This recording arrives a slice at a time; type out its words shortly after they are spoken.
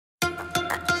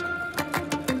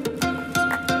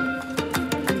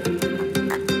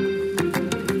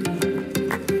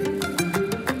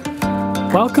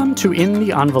Welcome to In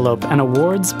the Envelope, an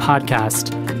awards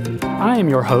podcast. I am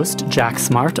your host, Jack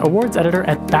Smart, awards editor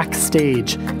at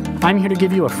Backstage. I'm here to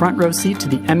give you a front row seat to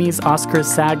the Emmys, Oscars,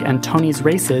 SAG, and Tonys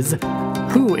races.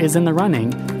 Who is in the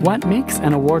running? What makes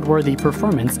an award-worthy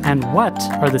performance? And what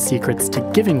are the secrets to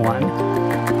giving one?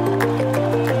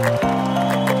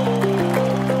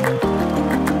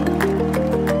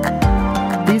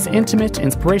 These intimate,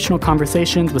 inspirational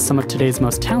conversations with some of today's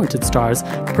most talented stars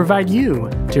provide you,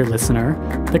 dear listener,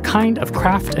 the kind of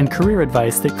craft and career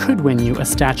advice that could win you a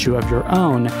statue of your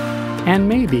own, and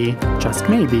maybe, just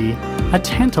maybe, a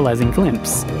tantalizing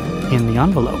glimpse in the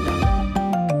envelope.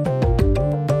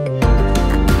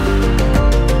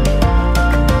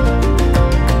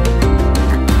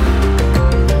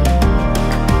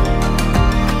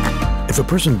 If a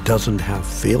person doesn't have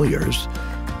failures,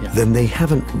 then they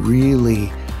haven't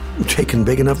really taken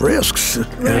big enough risks.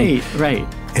 Right.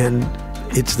 And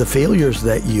it's the failures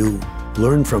that you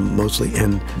learn from mostly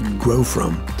and grow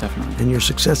from. Definitely. And your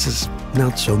success is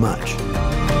not so much.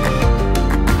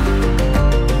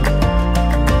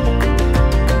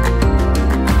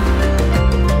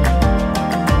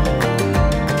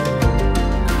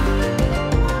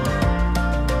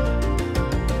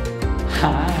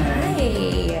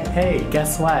 Hey,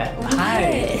 guess what?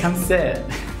 Hi, come sit.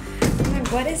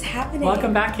 What is happening?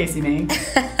 Welcome back, Kasey May.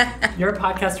 You're a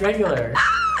podcast regular.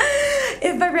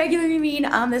 If by regular you mean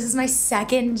this is my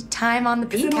second time on the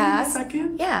podcast. Is it only the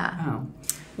second? Yeah. Oh.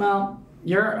 Well,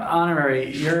 you're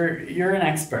honorary. You're an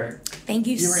expert. Thank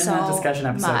you so much. You were in that discussion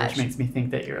episode, which makes me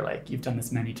think that you've done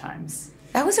this many times.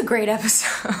 That was a great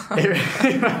episode. It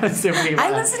really was.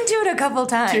 I listened to it a couple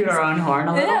times. To our own horn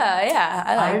a little? Yeah.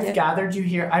 I liked it. I've gathered you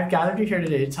here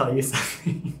today to tell you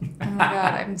something. Oh my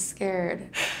God, I'm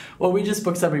scared. Well, we just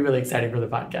booked somebody really exciting for the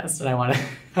podcast, and I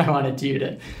wanted you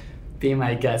to be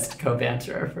my guest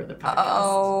co-banterer for the podcast.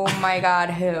 Oh my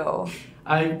God, who?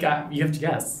 You have to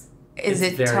guess. Is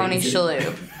it Tony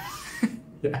Shalhoub?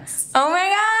 Yes. Oh my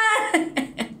God!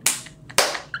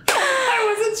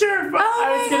 I wasn't sure, but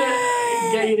I was going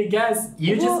to get you to guess.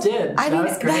 You just did. That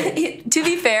was great. To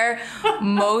be fair,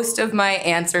 most of my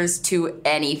answers to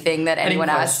anything that anyone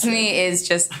asks me is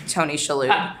just Tony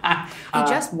Shalhoub. He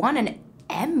just won an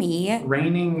Emmy.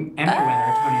 Reigning Emmy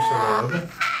winner, Tony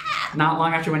Shalhoub. Not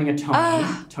long after winning a Tony.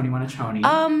 Tony won a Tony.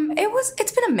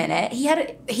 It's been a minute.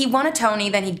 He won a Tony,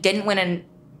 then he didn't win an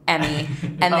Emmy,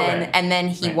 and then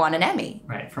he won an Emmy.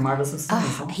 Right, for Marvelous Miss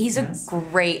Maisel. He's a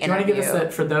great interview. Do you want to give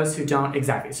us for those who don't,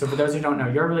 exactly, so for those who don't know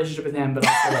your relationship with him, but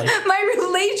also like... My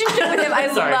relationship with him,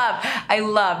 I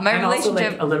love. My relationship...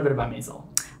 Also like a little bit about Maisel.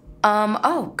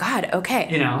 Oh God, okay.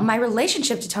 You know? My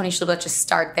relationship to Tony Shalhoub, let's just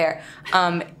start there.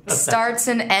 Starts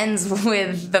and ends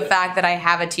with the fact that I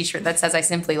have a t-shirt that says I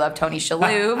simply love Tony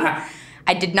Shalhoub.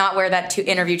 I did not wear that to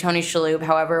interview Tony Shalhoub.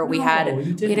 However, we had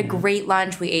a great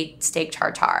lunch. We ate steak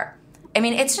tartare. I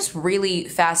mean, it's just really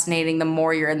fascinating. The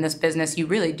more you're in this business, you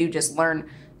really do just learn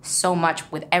so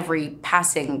much with every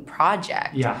passing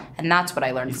project. Yeah. And that's what I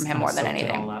learned from him more than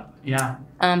anything. All up. Yeah.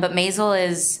 But Maisel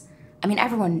is... I mean,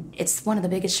 it's one of the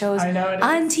biggest shows on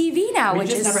TV now, which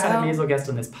is We just never had a Maisel guest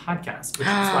on this podcast, which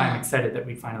is why I'm excited that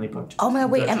we finally booked. Oh my,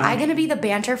 wait, am I going to be the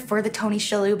banter for the Tony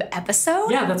Shalhoub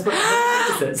episode? Yeah, that's what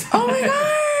this is. Oh my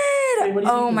God! Wait,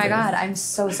 oh my God, I'm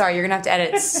so sorry. You're going to have to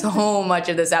edit so much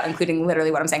of this out, including literally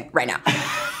what I'm saying right now.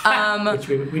 Which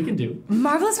we can do.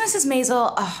 Marvelous Mrs.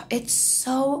 Maisel, it's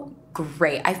so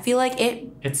great. I feel like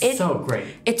It's so great.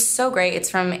 It's so great. It's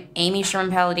from Amy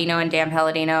Sherman-Palladino and Dan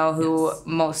Palladino, who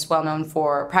most well known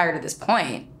for, prior to this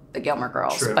point, the Gilmore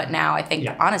Girls. True. But now I think,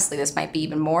 honestly, this might be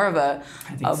even more of a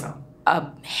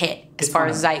hit as far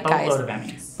as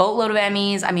zeitgeist. Boatload of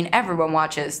Emmys. I mean, everyone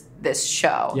watches this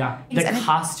show. Yeah. The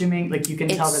costuming, like you can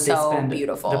tell that they spend...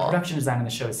 beautiful. The production design on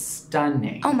the show is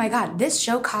stunning. Oh my God. This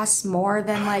show costs more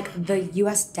than like the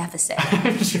U.S. deficit.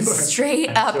 Sure. Straight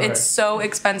up. Sure. It's so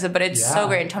expensive, but it's so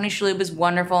great. And Tony Shalhoub is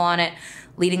wonderful on it.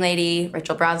 Leading lady,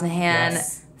 Rachel Brosnahan.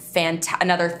 Yes.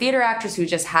 Another theater actress who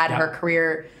just had her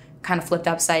career kind of flipped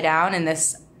upside down in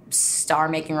this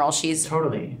star-making role. She's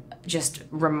just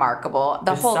remarkable.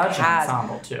 The whole such cast. An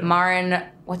ensemble too.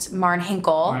 Maren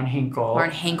Hinkle.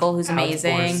 Maren Hinkle, who's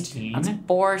amazing.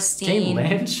 Borstein. Jane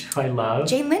Lynch, who I love.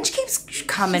 Jane Lynch keeps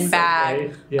coming back.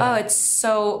 So yeah. Oh, it's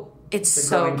so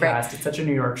great. Cast. It's such a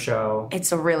New York show.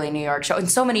 It's a really New York show, and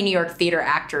so many New York theater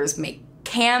actors make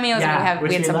cameos. Yeah,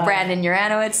 we had some Brandon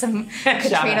Uranowitz, some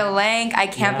Katrina Lenk. I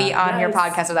can't be on your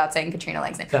podcast without saying Katrina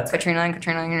Lenk's name. Katrina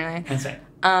Lenk. That's right.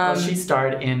 Well, she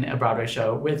starred in a Broadway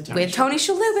show with Tony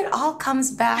Shalhoub. It all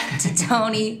comes back to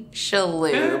Tony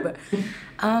Shalhoub.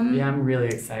 Yeah, I'm really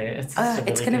excited.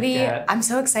 It's going to be. I'm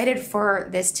so excited for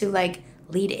this to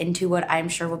lead into what I'm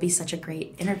sure will be such a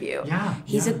great interview. Yeah.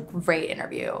 He's a great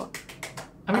interview.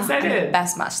 I'm excited.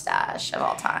 Best mustache of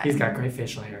all time. He's got great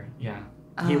facial hair. Yeah.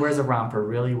 He wears a romper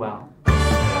really well.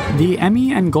 The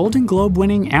Emmy and Golden Globe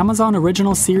winning Amazon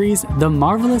original series The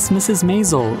Marvelous Mrs.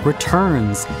 Maisel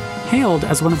returns. Hailed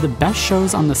as one of the best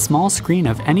shows on the small screen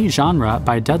of any genre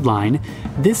by Deadline,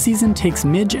 this season takes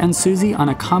Midge and Susie on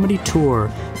a comedy tour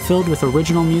filled with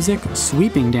original music,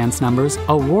 sweeping dance numbers,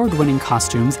 award-winning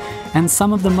costumes, and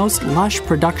some of the most lush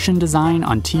production design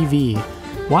on TV.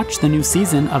 Watch the new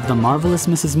season of The Marvelous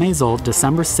Mrs. Maisel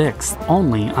December 6th,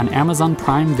 only on Amazon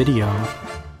Prime Video.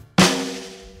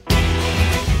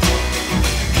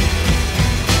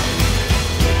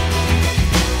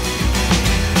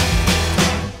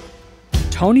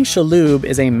 Tony Shalhoub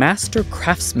is a master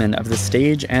craftsman of the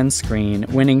stage and screen,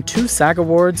 winning 2 SAG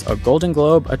Awards, a Golden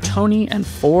Globe, a Tony, and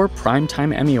 4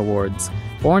 Primetime Emmy Awards.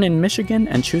 Born in Michigan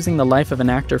and choosing the life of an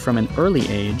actor from an early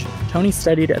age, Tony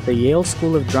studied at the Yale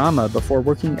School of Drama before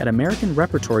working at American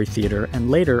Repertory Theater and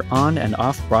later on and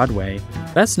off Broadway.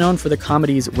 Best known for the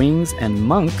comedies Wings and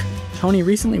Monk, Tony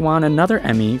recently won another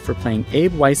Emmy for playing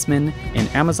Abe Weissman in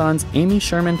Amazon's Amy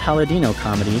Sherman Palladino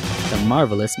comedy, The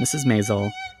Marvelous Mrs.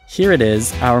 Maisel. Here it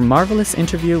is, our marvelous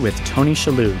interview with Tony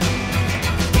Shalhoub.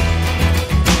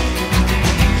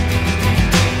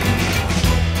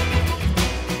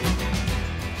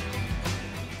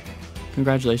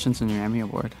 Congratulations on your Emmy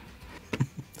Award.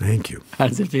 Thank you. How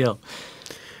does it feel?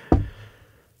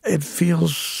 It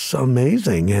feels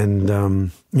amazing,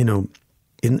 and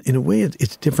in a way,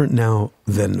 it's different now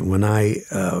than when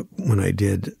I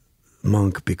did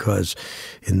Monk, because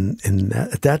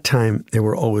at that time there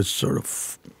were always sort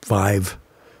of 5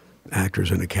 actors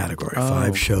in a category,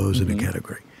 5 shows in a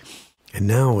category, and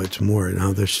now it's more.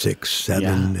 Now there's 6,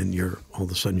 7, and all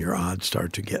of a sudden your odds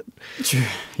start to get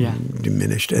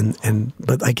diminished.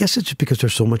 But I guess it's just because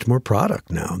there's so much more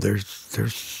product now. There's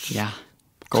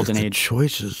golden age. The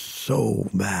choice is so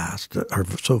vast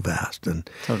and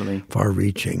totally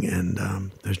far-reaching,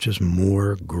 and there's just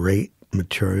more great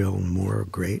material, more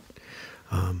great.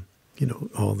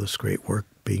 All this great work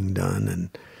being done,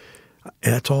 and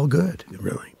that's all good,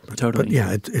 really. Totally. But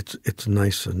yeah, it's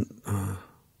nice, and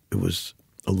it was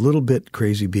a little bit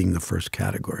crazy being the first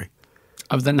category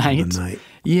of the night.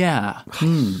 Yeah,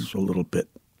 it's a little bit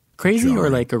crazy, jarring. or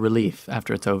like a relief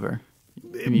after it's over.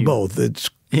 Both. It's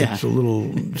a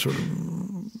little sort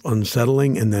of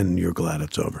unsettling, and then you're glad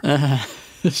it's over.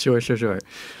 Sure.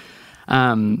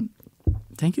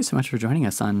 Thank you so much for joining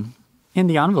us on In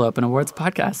the Envelope, an awards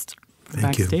podcast.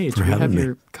 Thank Backstage. you for having me. We have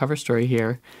your cover story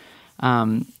here,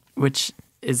 which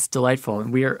is delightful.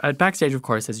 We are at Backstage, of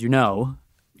course, as you know.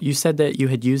 You said that you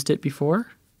had used it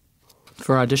before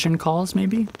for audition calls,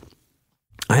 maybe?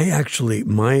 I actually,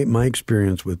 my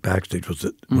experience with Backstage was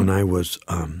that when I was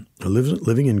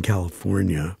living in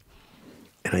California,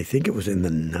 and I think it was in the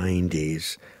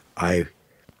 90s, I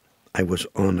was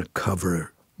on a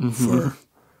cover for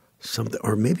something,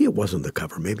 or maybe it wasn't the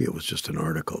cover, maybe it was just an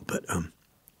article, but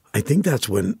I think that's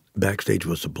when Backstage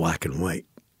was a black and white,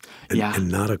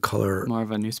 and not a color. More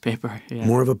of a newspaper. Yeah.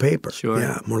 More of a paper. Sure.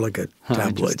 Yeah, more like a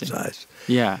tabloid size.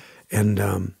 Yeah.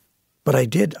 And but I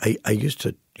used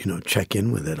to check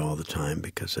in with it all the time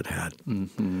because it had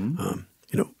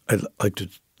I'd like to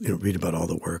read about all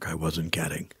the work I wasn't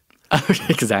getting.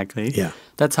 Exactly. Yeah.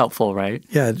 That's helpful, right?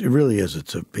 Yeah, it really is.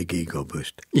 It's a big ego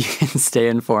boost. You can stay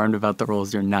informed about the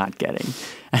roles you're not getting,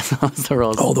 as well as the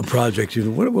roles. All the projects.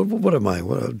 What am I?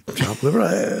 What a chopped liver?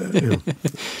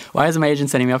 Why isn't my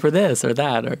agent sending me up for this or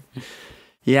that? Or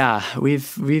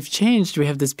we've changed. We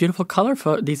have this beautiful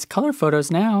these color photos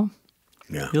now.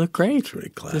 Yeah, you look great. It's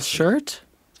really classy. This shirt,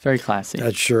 it's very classy.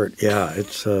 That shirt, yeah,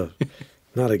 it's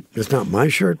it's not my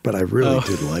shirt, but I really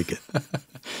did like it.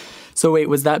 So wait,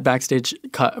 was that Backstage,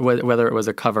 whether it was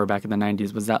a cover back in the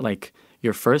 90s, was that like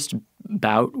your first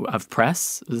bout of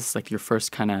press? Was this like your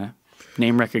first kind of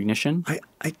name recognition?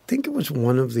 I think it was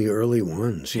one of the early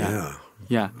ones, yeah.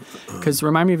 Yeah, because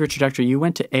remind me of your trajectory. You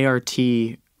went to ART,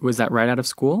 was that right out of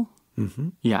school? Mm-hmm.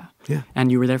 Yeah. Yeah.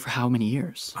 And you were there for how many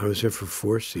years? I was there for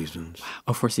 4 seasons. Wow.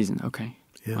 Oh, 4 seasons, okay.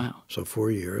 Yeah. Wow. So 4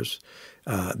 years.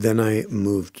 Then I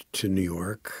moved to New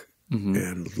York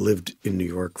and lived in New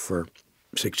York for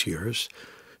 6 years.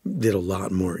 Did a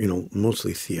lot more,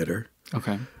 mostly theater.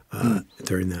 Okay.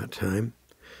 During that time.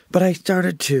 But I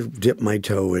started to dip my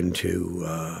toe into,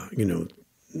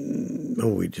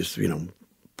 we just,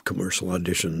 commercial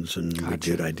auditions, and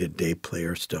Gotcha. I did day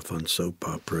player stuff on soap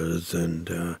operas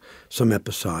and some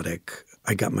episodic.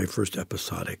 I got my first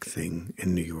episodic thing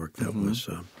in New York that was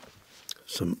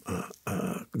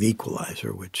The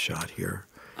Equalizer, which shot here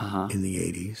in the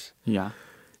 80s. Yeah.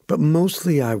 But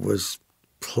mostly I was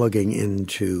plugging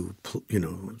into,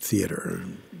 theater.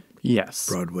 Yes.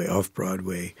 Broadway,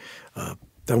 off-Broadway. I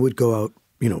would go out,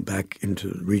 back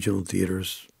into regional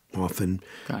theaters often.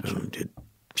 Gotcha. Did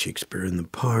Shakespeare in the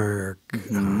Park,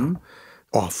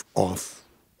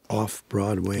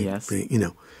 off-Broadway. Yes.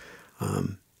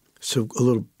 So a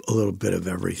little bit of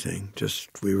everything.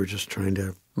 We were just trying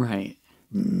to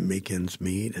make ends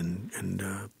meet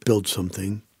and build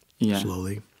something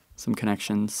slowly. Some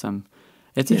connections.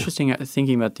 It's interesting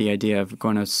thinking about the idea of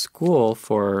going to school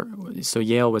so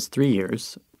Yale was 3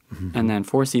 years and then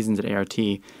 4 seasons at ART.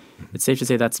 It's safe to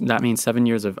say that means 7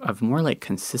 years of more like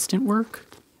consistent work.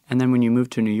 And then when you move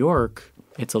to New York,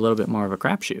 it's a little bit more of a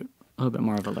crapshoot, a little bit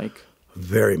more of a like.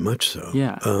 Very much so.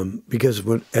 Yeah. Because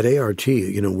at ART,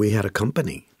 we had a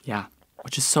company. Yeah,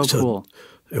 which is so cool.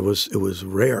 It was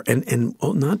rare, and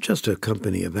not just a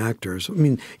company of actors. I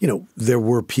mean, there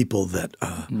were people that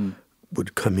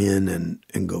would come in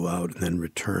and go out and then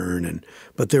return,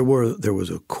 but there was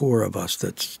a core of us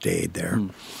that stayed there,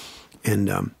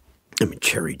 and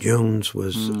Cherry Jones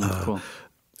was, cool.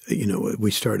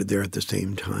 We started there at the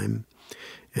same time,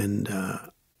 and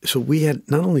so we had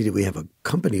not only did we have a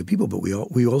company of people, but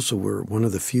we also were one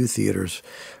of the few theaters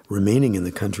remaining in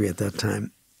the country at that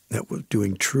time that was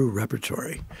doing true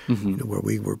repertory, where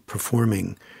we were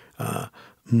performing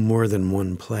more than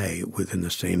one play within the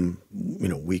same,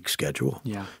 week schedule.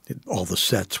 Yeah. All the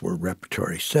sets were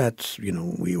repertory sets.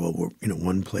 We all were,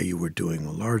 one play you were doing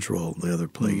a large role, the other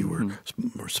play you were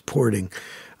more supporting.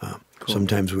 Cool.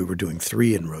 Sometimes we were doing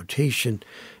 3 in rotation.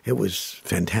 It was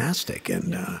fantastic.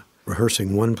 And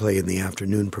rehearsing one play in the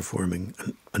afternoon, performing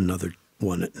another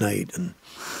one at night. And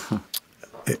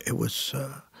it was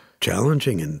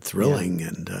challenging and thrilling.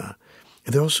 And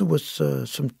there also was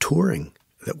some touring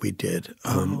that we did.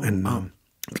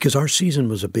 Because our season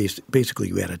was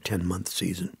basically we had a 10-month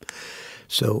season.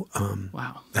 So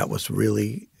that was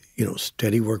really,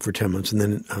 steady work for 10 months. And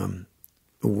then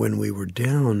when we were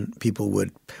down,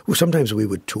 sometimes we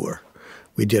would tour.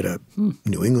 We did a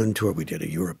New England tour. We did a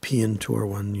European tour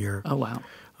one year. Oh, wow.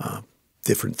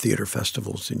 Different theater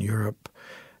festivals in Europe.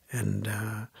 And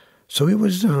so it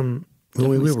was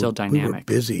we were still dynamic. We were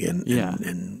busy.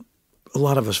 And a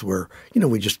lot of us were, we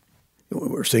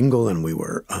were single and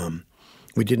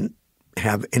we didn't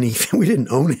have anything. We didn't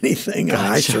own anything.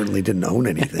 Gotcha. I certainly didn't own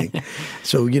anything.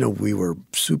 So, we were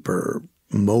super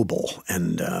mobile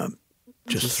and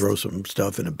just throw some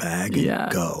stuff in a bag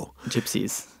and go.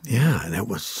 Gypsies. Yeah, and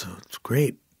it's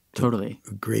great. Totally.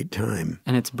 A great time.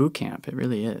 And it's boot camp. It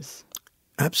really is.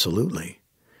 Absolutely.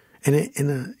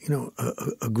 And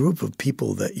a group of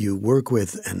people that you work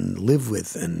with and live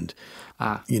with and,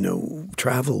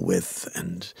 travel with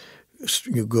and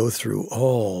you go through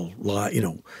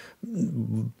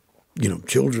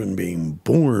children being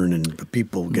born and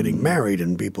people getting married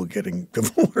and people getting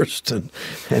divorced and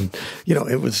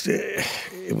it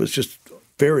was just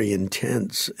very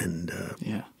intense and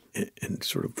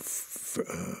sort of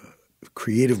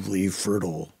creatively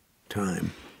fertile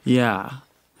time. Yeah,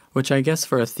 which I guess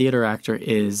for a theater actor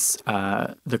is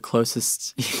the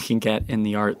closest you can get in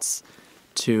the arts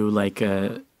to like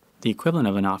the equivalent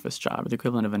of an office job, or the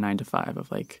equivalent of a 9-to-5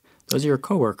 of like, those are your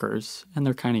coworkers and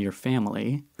they're kind of your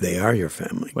family. They are your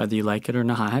family. Whether you like it or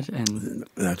not. And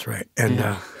that's right. And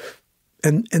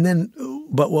and then,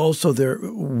 but also there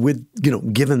with,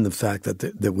 given the fact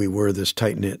that we were this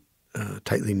tightly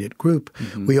knit group,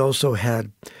 we also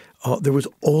had, there was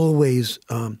always,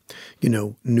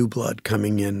 new blood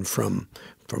coming in from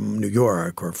New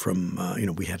York or from,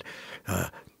 we had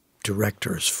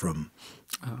directors from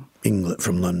England,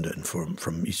 from London,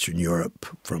 from Eastern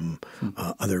Europe, from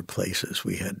other places.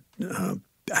 We had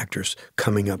actors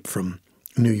coming up from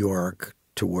New York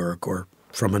to work, or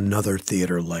from another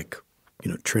theater like,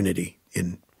 Trinity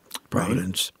in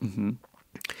Providence. Right. Mm-hmm.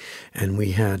 And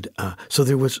we had so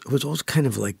it was also kind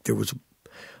of like there was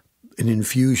an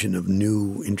infusion of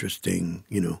new, interesting,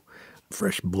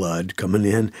 fresh blood coming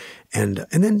in, and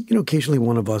then occasionally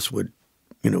one of us would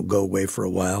go away for a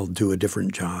while, do a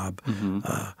different job, and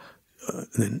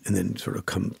then sort of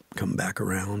come back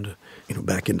around,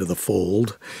 back into the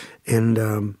fold, and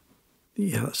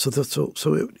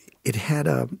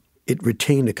it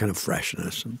retained a kind of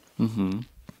freshness. Mm-hmm.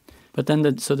 But then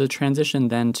the transition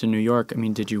then to New York. I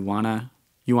mean, did you wanted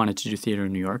to do theater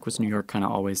in New York? Was New York kind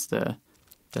of always the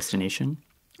destination?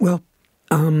 Well,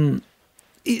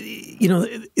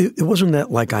 it wasn't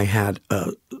that like I had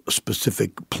a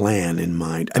specific plan in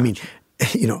mind. I mean,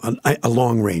 a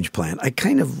long range plan. I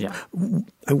kind of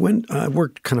I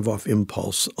worked kind of off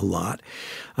impulse a lot.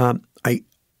 Over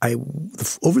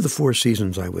the 4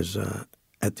 seasons I was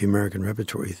at the American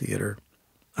Repertory Theater,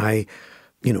 the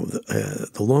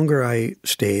longer I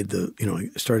stayed, I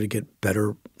started to get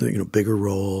better, bigger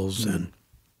roles, and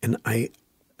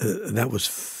that was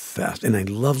fast. And I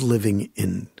loved living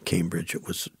in Cambridge. It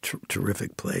was a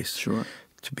terrific place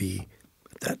to be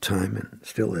at that time, and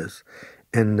still is.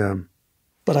 And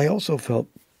but I also felt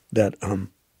that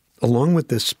along with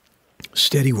this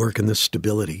steady work and this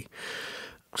stability,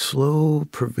 slow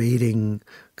pervading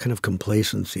kind of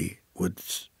complacency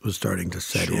was starting to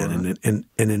set in, and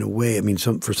in a way, I mean,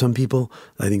 for some people,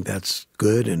 I think that's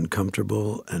good and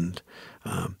comfortable, and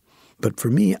but for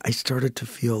me, I started to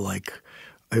feel like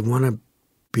I want to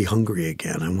be hungry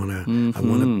again. I want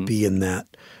to be in that.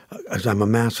 I'm a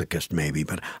masochist, maybe,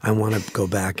 but I want to go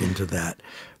back into that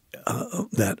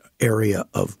area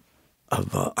of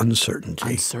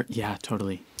uncertainty. Yeah,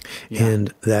 totally. Yeah.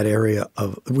 And that area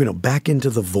of, back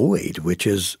into the void, which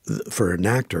is, for an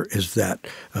actor, is that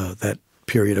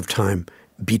period of time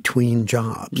between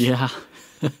jobs. Yeah.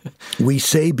 We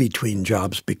say between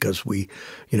jobs because we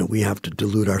have to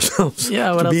delude ourselves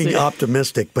to being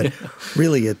optimistic. But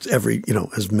really, it's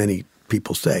as many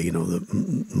people say,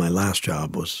 my last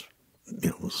job was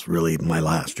really my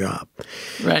last job.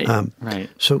 Right. Right.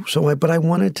 But I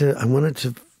wanted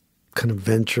to kind of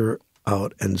venture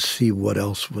out and see what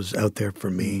else was out there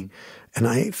for me. And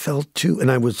I felt too,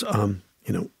 and I was,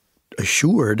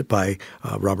 assured by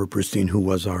Robert Brustein, who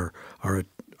was our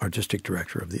artistic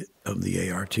director of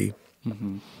the ART.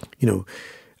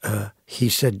 He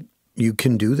said, "You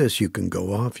can do this. You can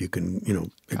go off. You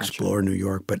can, explore New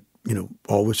York, but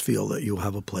always feel that you'll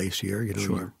have a place here.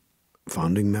 You're a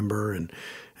founding member, and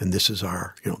this is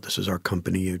our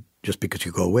company. Just because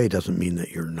you go away doesn't mean that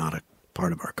you're not a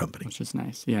part of our company." Which is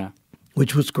nice, yeah.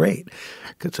 Which was great,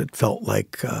 because it felt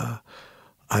like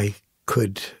I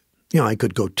could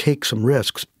go take some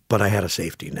risks, but I had a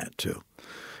safety net too.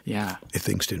 Yeah. If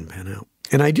things didn't pan out.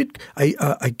 And I did.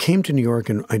 I came to New York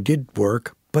and I did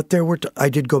work, but I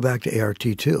did go back to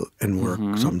ART too and work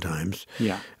sometimes.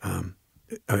 Yeah.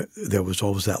 There was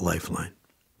always that lifeline.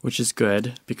 Which is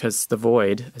good, because the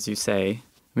void, as you say,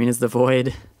 is the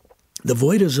void... The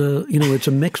void is it's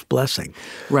a mixed blessing.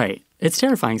 Right. It's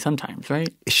terrifying sometimes,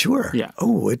 right? Sure. Yeah.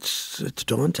 Oh, it's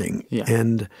daunting.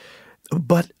 Yeah.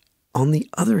 But on the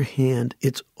other hand,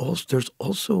 it's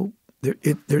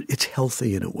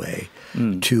healthy in a way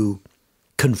to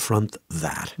confront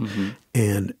that,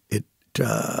 and it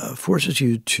forces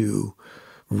you to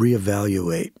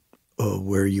reevaluate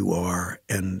where you are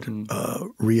and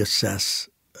reassess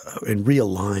and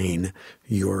realign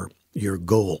your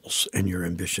goals and your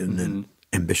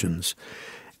ambitions,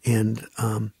 and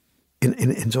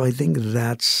so I think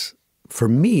that's, for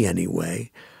me anyway,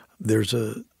 there's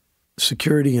a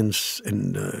security and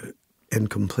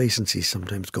complacency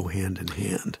sometimes go hand in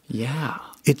hand. Yeah,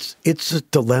 it's a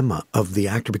dilemma of the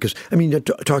actor, because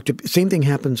same thing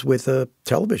happens with a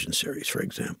television series, for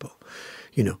example.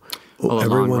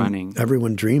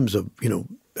 Everyone dreams of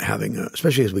having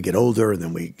especially as we get older, and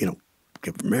then we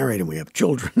get married and we have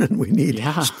children and we need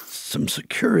some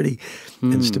security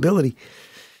and stability.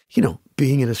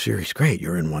 Being in a series, great.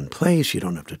 You're in one place. You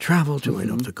don't have to travel to. You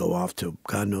don't have to go off to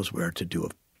God knows where to do a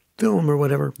film or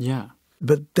whatever. Yeah.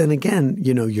 But then again,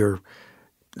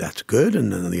 that's good.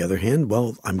 And then on the other hand,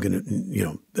 well, I'm going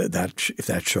to, if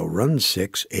that show runs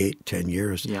 6, 8, 10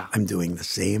 years, I'm doing the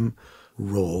same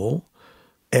role.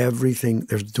 Everything,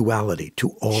 there's duality to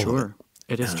all of it. Sure.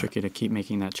 It is tricky to keep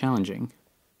making that challenging.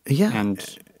 Yeah.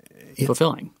 And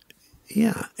fulfilling.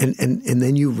 Yeah. And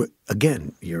then you're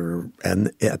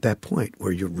at that point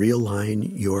where you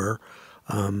realign your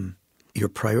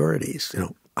priorities.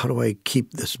 How do I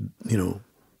keep this,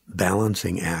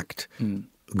 balancing act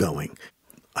going?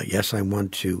 Yes, I don't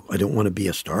want to be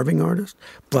a starving artist,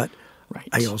 but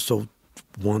I also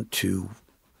want to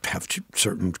have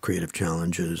certain creative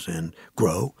challenges and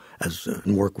grow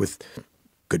and work with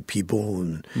good people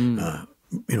and,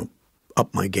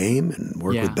 up my game and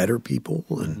work with better people.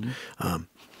 And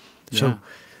so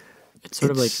it's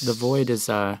sort of like the void is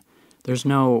there's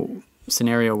no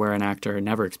scenario where an actor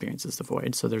never experiences the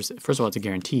void. So first of all, it's a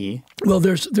guarantee. Well,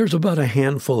 there's about a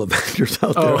handful of actors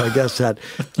out there, I guess, that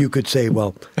you could say,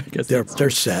 well, they're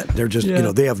set. They're just,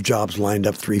 they have jobs lined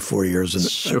up 3-4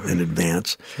 years in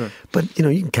advance. Sure. But,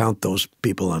 you can count those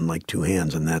people on like two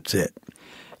hands, and that's it.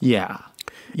 Yeah.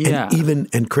 Yeah.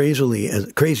 And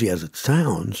crazy as it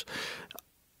sounds,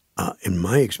 in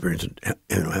my experience,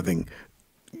 having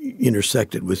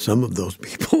intersected with some of those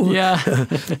people,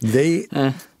 they,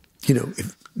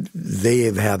 if they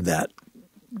have had that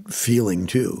feeling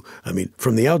too.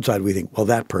 From the outside, we think, well,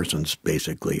 that person's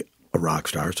basically a rock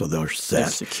star, so they're set. They're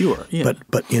secure. Yeah.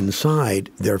 But inside,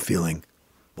 they're feeling,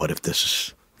 what if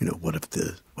this, what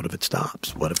if it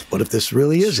stops? What if this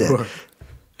really is it?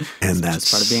 And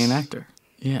that's part of being an actor.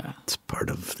 Yeah, it's part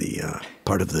of the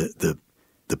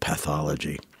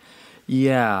pathology.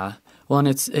 Yeah. Well, and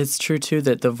it's true too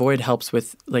that the void helps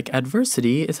with, like,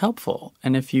 adversity is helpful,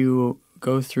 and if you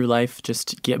go through life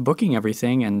just booking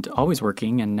everything and always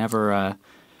working and never,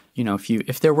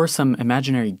 if there were some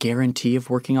imaginary guarantee of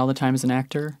working all the time as an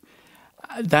actor,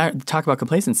 talk about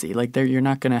complacency. Like, you're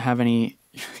not going to have any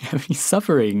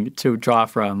suffering to draw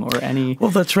from or any.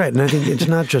 Well, that's right, and I think it's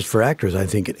not just for actors. I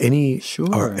think any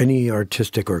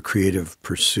artistic or creative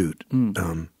pursuit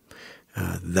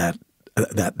that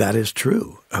is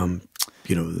true.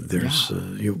 There's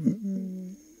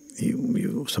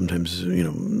you sometimes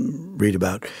read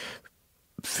about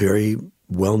very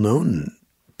well-known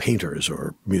painters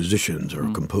or musicians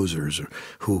or composers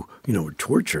who were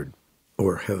tortured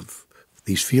or have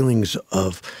these feelings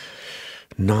of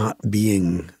not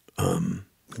being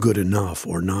good enough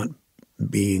or not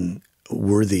being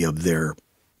worthy of their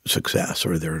success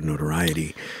or their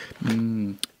notoriety.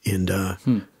 And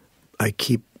I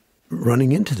keep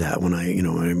running into that when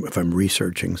if I'm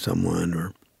researching someone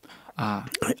or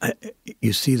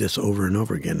you see this over and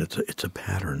over again. It's a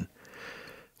pattern.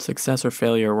 Success or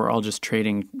failure, we're all just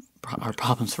trading our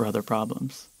problems for other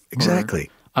problems. Exactly.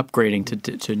 Or upgrading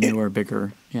to newer,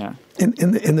 bigger. Yeah. And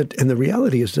the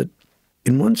reality is that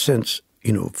in one sense,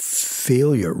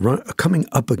 failure, coming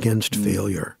up against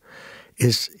failure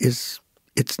is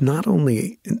it's not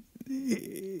only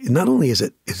is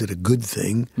it a good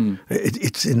thing,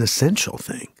 it's an essential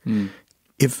thing.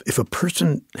 If a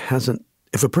person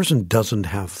doesn't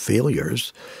have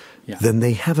failures, then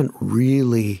they haven't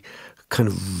really kind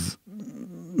of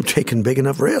taken big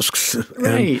enough risks.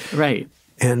 Right.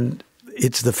 And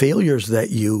it's the failures that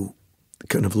you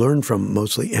kind of learn from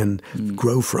mostly and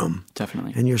grow from.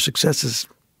 Definitely. And your successes,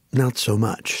 not so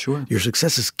much. Sure. Your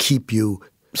successes keep you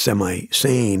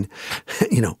semi-sane,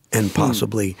 and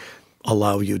possibly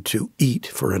allow you to eat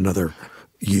for another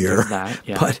year.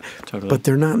 But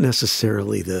they're not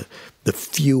necessarily the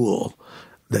fuel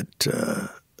that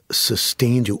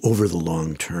sustains you over the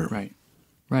long term.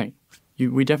 Right.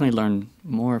 We definitely learn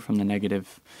more from the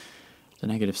negative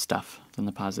stuff than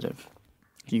the positive.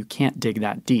 You can't dig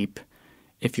that deep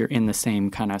if you're in the same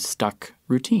kind of stuck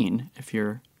routine, if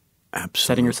you're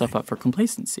setting yourself up for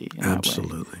complacency in that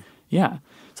way. Yeah.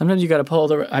 Sometimes you got to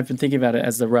pull I've been thinking about it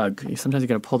as the rug. Sometimes you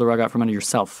got to pull the rug out from under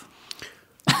yourself.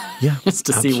 Yeah, just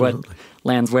to see what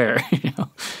lands where.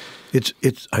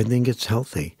 I think it's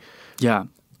healthy. Yeah.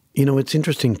 It's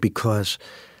interesting because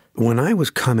when I was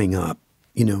coming up,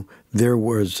 there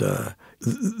was the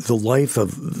life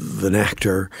of an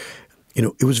actor.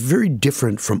 It was very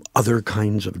different from other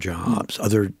kinds of jobs.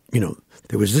 There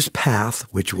was this path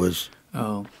which was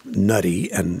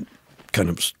nutty and kind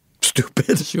of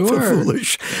stupid,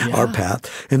 foolish, our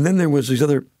path. And then there was these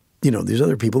other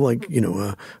people like,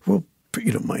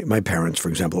 my parents, for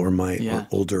example, or my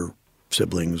older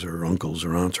siblings or uncles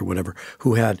or aunts or whatever,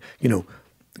 who had,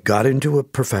 got into a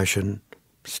profession,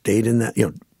 stayed in that,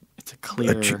 it's a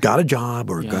clear, got a job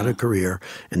or got a career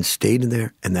and stayed in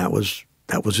there, and that was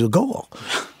the goal.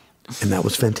 And that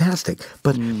was fantastic.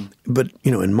 But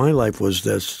in my life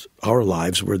our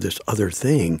lives were this other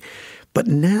thing. But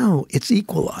now it's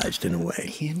equalized in a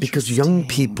way because young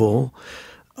people,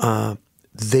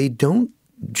 they don't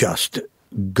just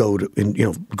go to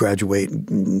graduate,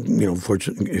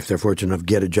 if they're fortunate enough,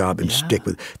 get a job and stick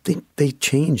with it. They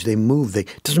change, they move. It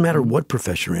doesn't matter what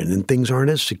profession you're in, and things aren't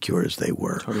as secure as they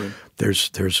were. Totally. There's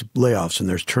layoffs and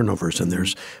there's turnovers and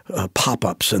there's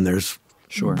pop-ups and there's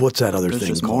what's that other thing called? There's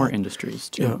just more industries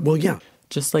too. Yeah. Well, yeah.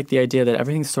 Just like the idea that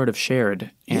every's sort of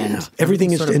shared and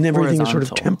everything is sort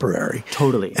of temporary.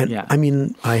 Totally. And I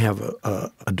mean, I have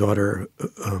a daughter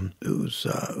who's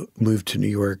moved to New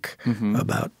York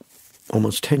about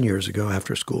almost 10 years ago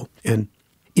after school. And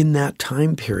in that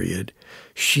time period,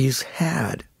 she's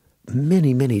had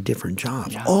many, many different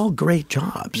jobs, all great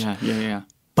jobs. Yeah.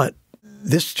 But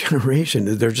this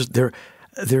generation,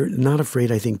 they're not afraid,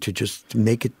 I think, to just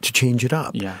to change it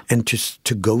up, and just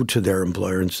to go to their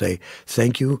employer and say,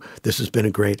 "Thank you, this has been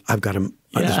a great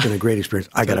great experience.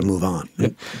 I got to move on."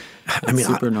 I mean,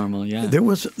 super normal. Yeah, there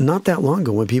was not that long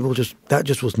ago when people was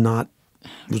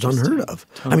unheard of.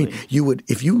 Totally. I mean,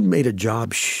 if you made a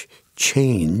job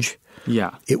change,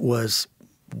 it was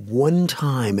one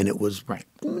time and it was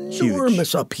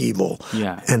enormous upheaval.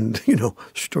 Yeah, and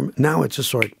now it's just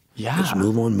sort of. Yeah. Just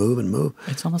move on, move and move.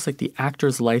 It's almost like the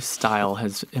actor's lifestyle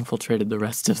has infiltrated the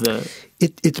rest of the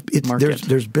It's market.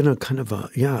 There's been a kind of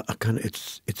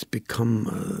it's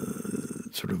become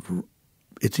sort of,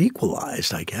 it's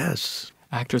equalized, I guess.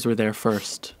 Actors were there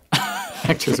first.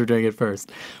 Actors were doing it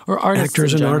first. Or artists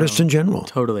Actors in and general. artists in general.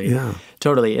 Totally. Yeah.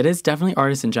 Totally. It is definitely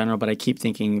artists in general, but I keep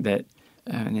thinking that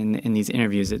in these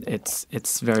interviews,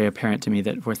 it's very apparent to me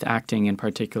that with acting in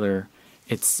particular,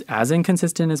 it's as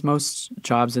inconsistent as most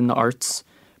jobs in the arts,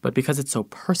 but because it's so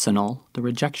personal, the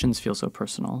rejections feel so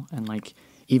personal. And like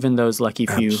even those lucky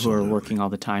few who are working all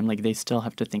the time, like they still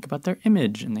have to think about their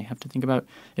image and they have to think about,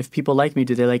 if people like me,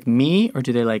 do they like me or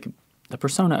do they like the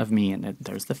persona of me? And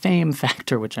there's the fame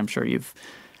factor, which I'm sure you've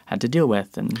had to deal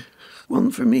with. And well,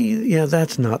 for me, yeah,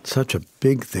 that's not such a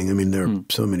big thing. I mean, there are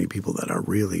so many people that are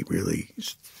really, really,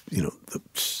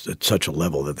 at such a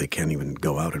level that they can't even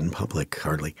go out in public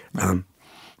hardly. Right.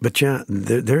 But yeah,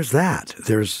 there's that.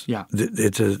 There's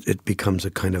it becomes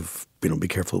a kind of be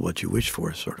careful what you wish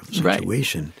for sort of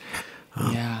situation.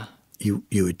 Right.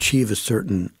 You achieve a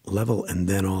certain level, and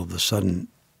then all of a sudden,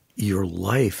 your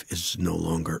life is no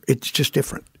longer. It's just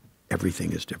different.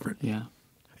 Everything is different. Yeah,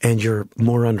 and you're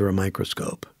more under a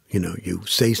microscope. You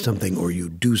say something, or you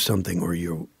do something, or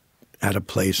you're at a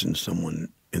place and someone.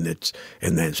 And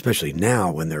then especially now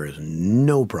when there is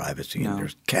no privacy and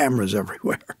there's cameras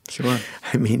everywhere. Sure.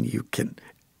 I mean,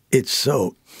 there's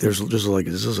just like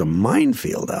this is a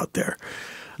minefield out there.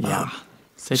 Yeah.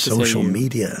 Social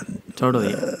media.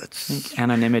 Totally. I think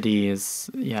anonymity is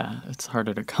it's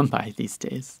harder to come by these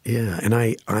days. Yeah,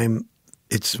 and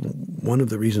it's one of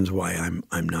the reasons why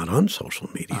I'm not on social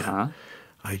media.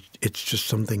 Uh-huh. It's just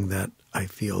something that I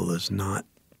feel is not.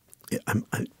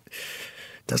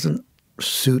 Doesn't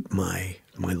suit my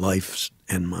life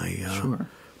and my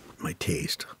my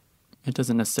taste. It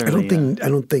doesn't necessarily.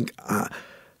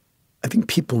 I think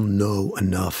people know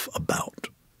enough about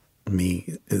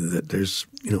me that there's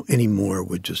any more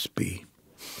would just be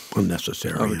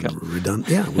unnecessary and redundant.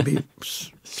 Yeah, it would be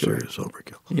serious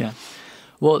overkill. Yeah.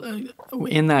 Well,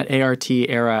 in that ART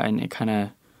era, and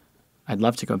I'd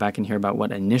love to go back and hear about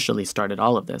what initially started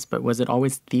all of this. But was it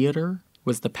always theater?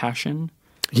 Was the passion?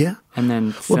 Yeah. And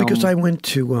then film? Well, because I went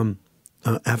to,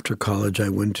 after college, I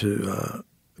went to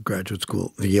graduate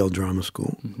school, the Yale Drama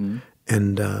School. Mm-hmm.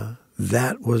 And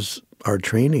that was, our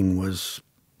training was,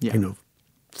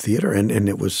 theater. And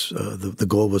it was, the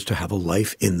goal was to have a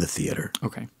life in the theater.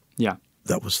 Okay. Yeah.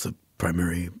 That was the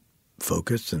primary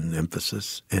focus and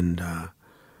emphasis. And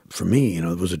for me, it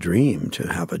was a dream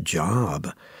to have a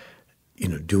job,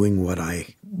 doing what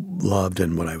I loved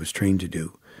and what I was trained to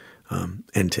do.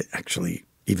 And to actually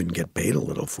even get paid a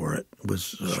little for it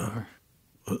was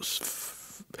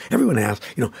everyone asks,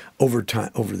 over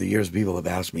the years, people have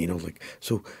asked me,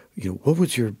 what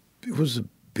was a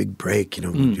big break,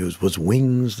 was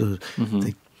Wings the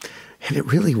thing? And it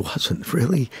really wasn't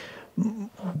really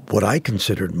what I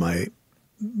considered my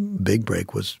big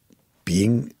break was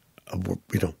being a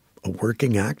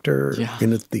working actor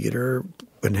in a theater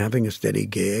and having a steady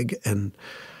gig and,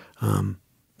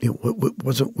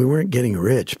 we weren't getting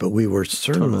rich, but we were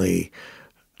certainly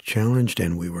challenged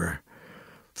and we were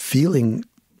feeling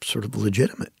sort of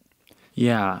legitimate.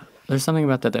 Yeah. There's something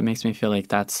about that makes me feel like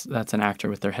that's an actor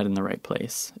with their head in the right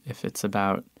place. If it's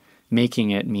about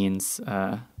making it means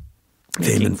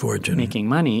fame and fortune. Making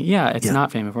money. Yeah, it's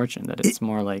not fame and fortune. That it's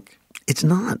more like it's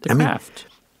not. The craft.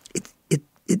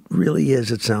 It really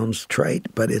is. It sounds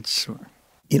trite, but it's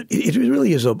it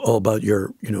really is all about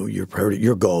your priority,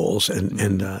 your goals,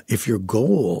 and if your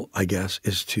goal, I guess,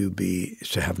 is to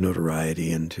have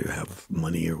notoriety and to have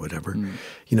money or whatever,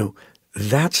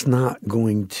 that's not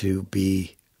going to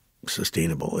be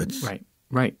sustainable. It's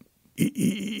right.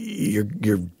 You're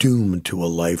doomed to a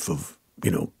life of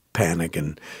panic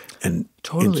and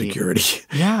insecurity.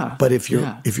 Yeah. But if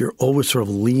you're always sort of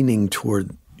leaning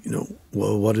toward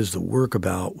what is the work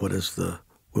about? What's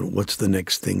the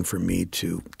next thing for me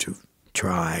to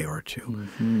try or to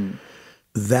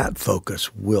that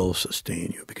focus will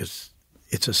sustain you because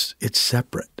it's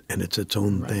separate and it's its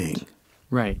own thing.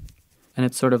 Right. And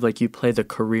it's sort of like you play the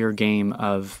career game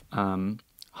of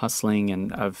hustling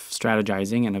and of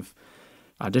strategizing and of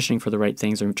auditioning for the right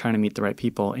things or trying to meet the right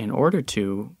people in order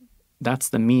to – that's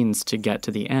the means to get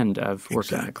to the end of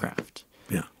working the craft.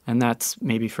 Yeah. And that's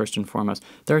maybe first and foremost.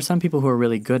 There are some people who are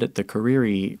really good at the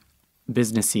career-y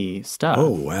businessy stuff.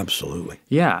 Oh, absolutely.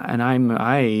 Yeah, and I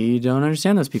don't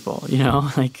understand those people.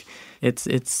 Like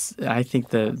it's. I think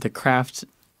the craft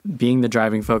being the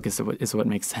driving focus is what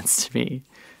makes sense to me.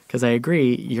 Because I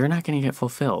agree, you're not going to get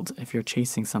fulfilled if you're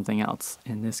chasing something else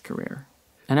in this career,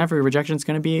 and every rejection is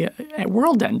going to be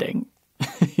world ending.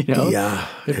 Yeah.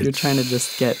 If you're trying to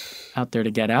just get out there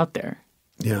to get out there.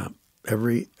 Yeah.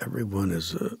 Everyone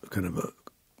is kind of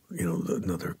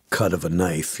another cut of a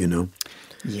knife,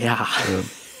 Yeah.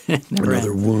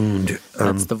 Another wound.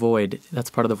 That's the void. That's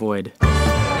part of the void.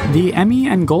 The Emmy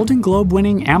and Golden Globe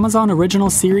winning Amazon original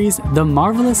series The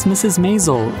Marvelous Mrs.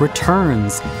 Maisel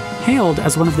returns. Hailed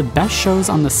as one of the best shows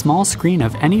on the small screen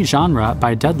of any genre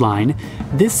by Deadline,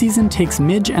 this season takes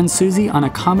Midge and Susie on a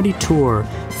comedy tour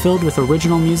filled with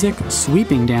original music,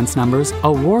 sweeping dance numbers,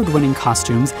 award-winning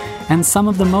costumes, and some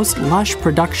of the most lush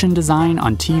production design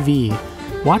on TV.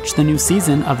 Watch the new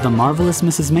season of The Marvelous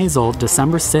Mrs. Maisel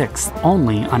December 6th,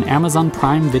 only on Amazon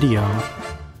Prime Video.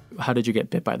 How did you get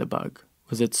bit by the bug?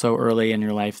 Was it so early in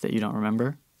your life that you don't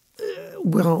remember?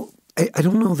 Well, I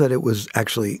don't know that it was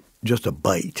actually just a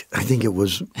bite. I think it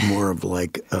was more of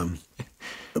like an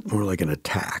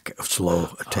attack, a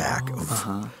slow attack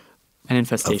An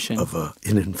infestation.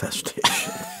 An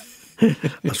infestation.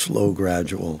 A slow,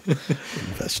 gradual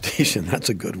infestation. That's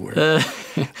a good word. I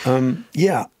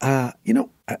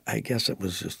guess it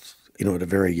was just, at a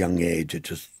very young age, it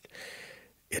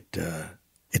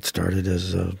started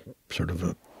as a sort of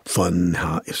a fun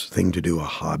thing to do, a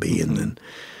hobby. And then,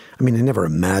 I never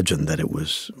imagined that it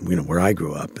was, where I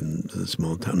grew up in a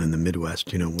small town in the Midwest,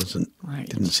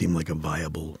 didn't seem like a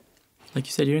viable. Like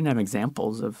you said, you didn't have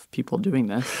examples of people doing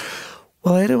this.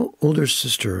 Well, I had an older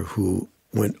sister who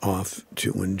went off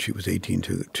when she was 18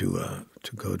 to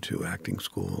go to acting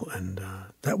school. And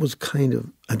that was kind of,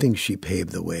 I think she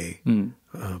paved the way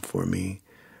for me.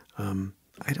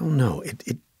 I don't know.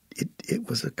 It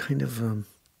was a kind of,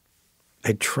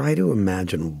 I try to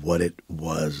imagine what it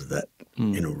was that,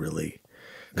 really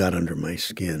got under my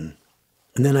skin.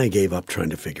 And then I gave up trying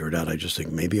to figure it out. I just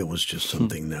think maybe it was just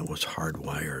something that was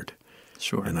hardwired.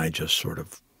 Sure. And I just sort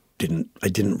of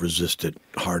didn't resist it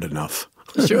hard enough.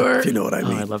 Sure. If you know what I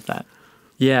mean. Oh, I love that.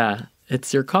 Yeah.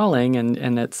 It's your calling,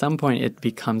 and at some point it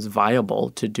becomes viable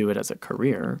to do it as a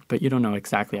career, but you don't know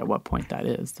exactly at what point that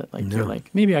is. That You're like,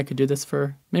 maybe I could do this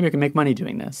maybe I can make money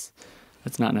doing this.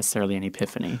 That's not necessarily an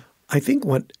epiphany. I think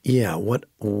one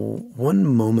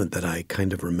moment that I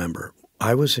kind of remember,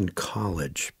 I was in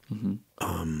college.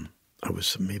 I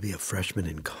was maybe a freshman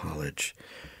in college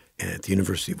at the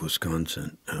University of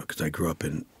Wisconsin because I grew up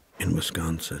in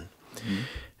Wisconsin.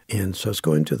 And so I was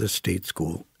going to the state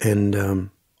school, and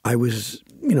I was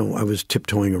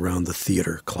tiptoeing around the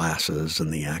theater classes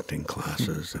and the acting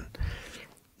classes and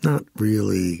not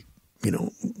really,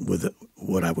 with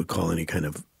what I would call any kind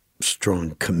of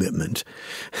strong commitment.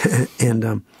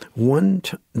 And one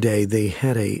day they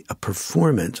had a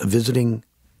performance, a visiting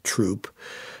troupe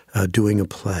doing a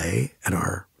play at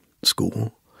our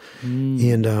school.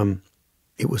 And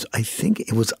I think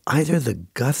it was either the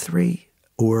Guthrie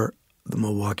or the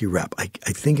Milwaukee Rep. I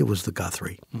think it was the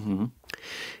Guthrie. And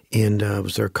it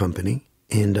was their company.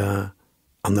 And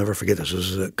I'll never forget this. It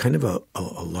was a kind of a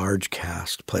large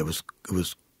cast play. It was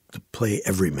the play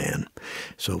Everyman.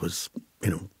 So it was,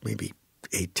 maybe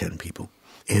 8-10 people.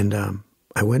 And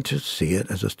I went to see it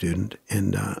as a student,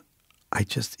 and it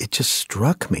just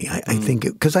struck me. I think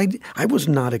because I was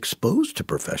not exposed to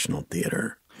professional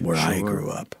theater where I grew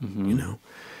up,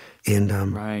 And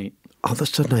right. all of a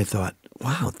sudden I thought,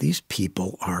 wow, these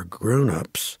people are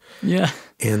grown-ups. Yeah.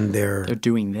 And they're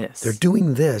doing this. They're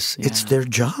doing this. Yeah. It's their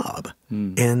job.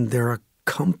 And they're a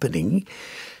company,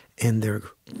 and they're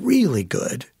really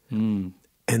good. And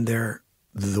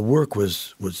the work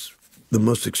was the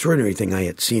most extraordinary thing I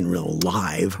had seen real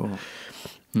live. Cool.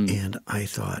 And I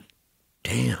thought,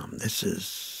 damn,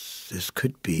 this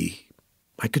could be,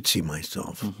 I could see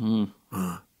myself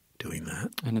doing that.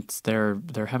 And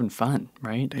they're having fun,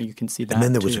 right? You can see that. And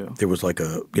then there was like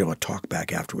a talk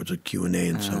back afterwards, a Q&A,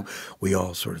 and so we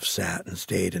all sort of sat and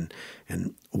stayed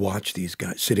and watched these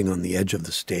guys sitting on the edge of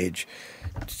the stage,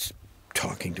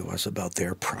 talking to us about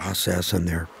their process and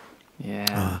their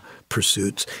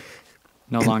pursuits.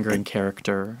 No longer in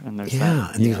character, and there's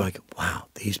you're like, wow,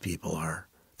 these people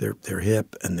they're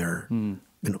hip and they're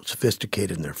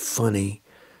sophisticated and they're funny.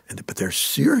 But they're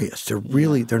serious. They're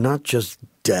really, they're not just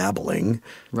dabbling.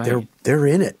 Right. They're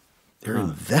in it. They're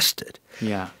invested.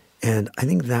 Yeah. And I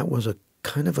think that was a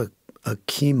kind of a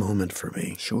key moment for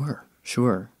me. Sure.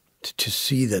 To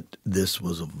see that this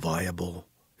was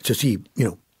to see,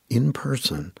 in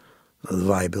person, the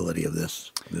viability of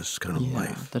this kind of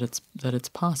life. That it's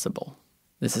possible.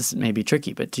 This is maybe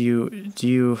tricky, but do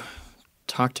you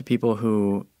talk to people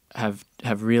who have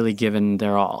really given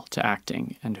their all to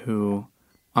acting and who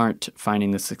aren't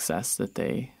finding the success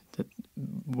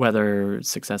whether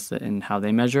success in how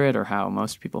they measure it or how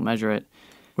most people measure it?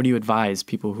 What do you advise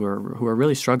people who are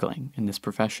really struggling in this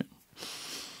profession?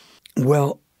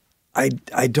 Well, I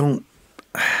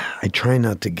try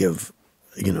not to give,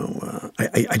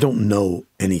 I don't know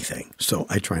anything, so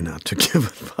I try not to give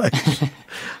advice.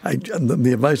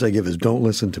 The advice I give is don't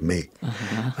listen to me.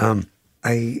 Uh-huh.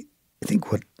 I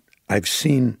think what I've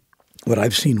seen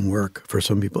work for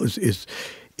some people is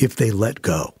if they let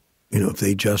go, if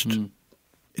they just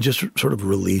sort of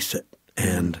release it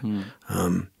and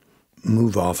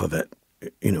move off of it,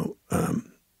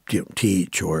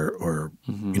 teach or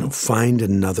find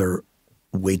another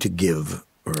way to give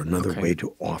or another way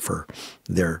to offer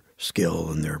their skill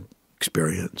and their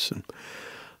experience,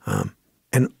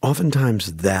 and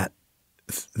oftentimes that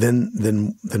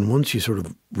then once you sort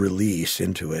of release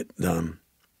into it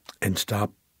and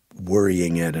stop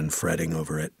worrying it and fretting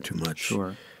over it too much,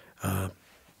 sure.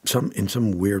 In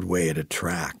some weird way it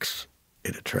attracts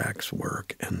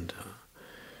work and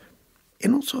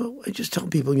also I just tell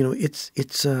people it's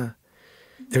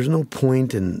there's no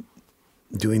point in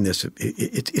doing this.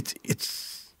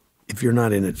 It's if you're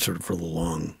not in it sort of for the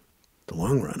long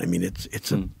run. I mean, it's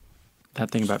that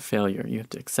thing about failure. You have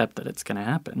to accept that it's going to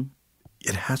happen.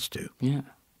 It has to. Yeah.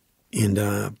 And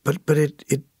but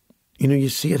it you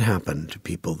see it happen to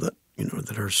people that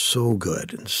that are so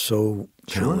good and so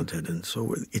talented and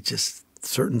so it just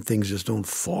certain things just don't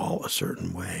fall a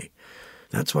certain way.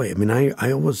 That's why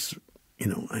I always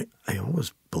I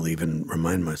always believe and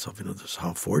remind myself this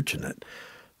how fortunate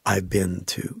I've been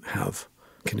to have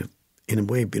kind of in a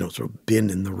way sort of been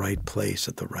in the right place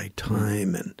at the right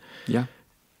time and yeah.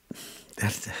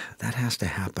 That has to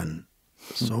happen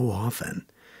so often.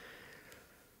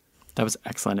 That was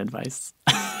excellent advice.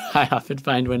 I often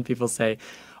find when people say,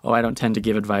 "Oh, I don't tend to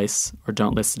give advice," or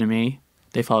 "Don't listen to me,"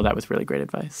 they follow that with really great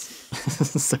advice.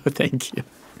 So thank you.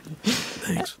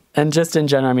 Thanks. And just in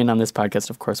general, on this podcast,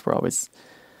 of course, we're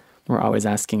always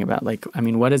asking about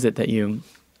what is it that you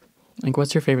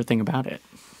what's your favorite thing about it?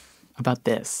 About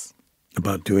this?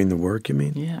 About doing the work, you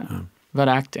mean? Yeah. About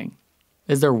acting.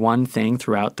 Is there one thing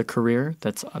throughout the career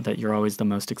that you're always the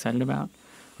most excited about,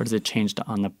 or does it change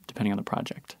depending on the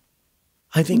project?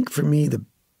 I think for me the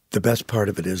best part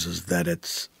of it is that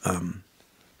it's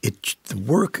the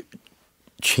work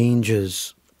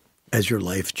changes as your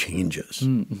life changes,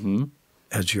 mm-hmm.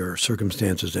 as your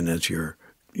circumstances and as you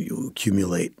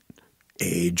accumulate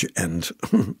age and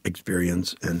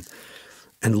experience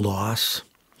and loss.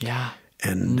 Yeah.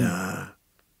 And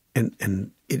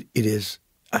it is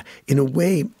in a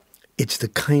way it's the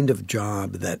kind of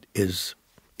job that is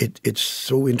it's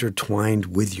so intertwined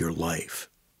with your life.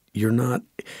 You're not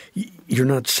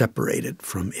separated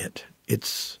from it.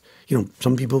 It's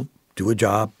some people do a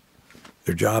job.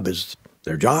 Their job is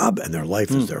their job, and their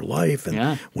life is their life.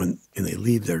 And when they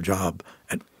leave their job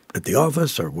at the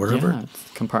office or wherever, yeah,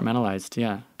 it's compartmentalized.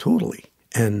 Yeah, totally.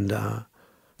 And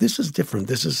this is different.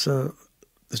 This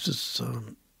is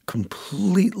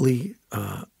completely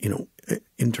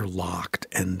interlocked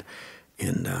and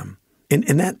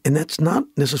that's not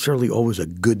necessarily always a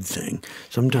good thing.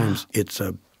 Sometimes it's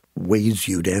weighs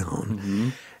you down, mm-hmm.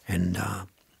 and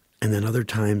then other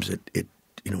times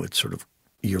it's sort of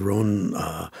your own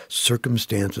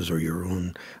circumstances or your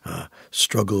own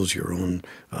struggles, your own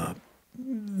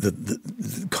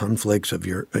the conflicts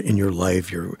in your life,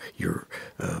 your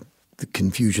the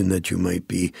confusion that you might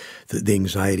be, the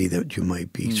anxiety that you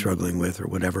might be struggling with, or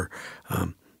whatever,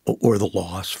 or the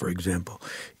loss, for example,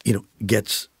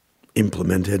 gets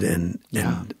implemented and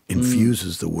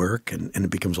infuses the work, and it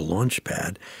becomes a launch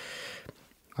pad.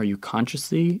 Are you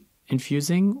consciously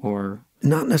infusing, or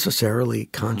not necessarily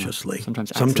consciously?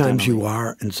 Sometimes you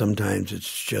are, and sometimes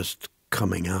it's just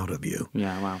coming out of you.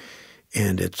 Yeah, wow.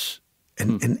 And it's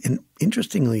and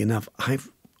interestingly enough, I've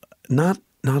not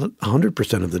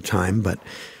 100% of the time, but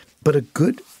a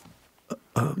good,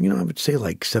 I would say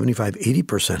like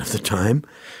 75-80% of the time,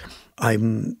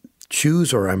 I'm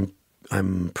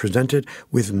presented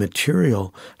with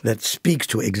material that speaks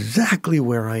to exactly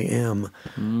where I am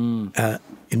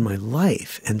in my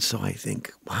life, and so I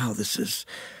think, wow, this is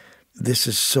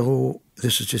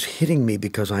just hitting me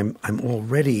because I'm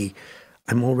already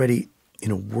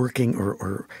working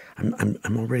or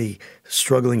I'm already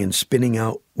struggling and spinning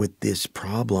out with this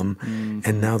problem,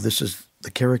 and now this is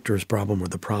the character's problem or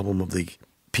the problem of the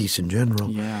piece in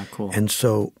general. Yeah, cool. And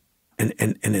so. And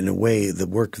in a way, the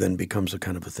work then becomes a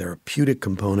kind of a therapeutic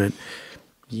component.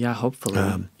 Yeah,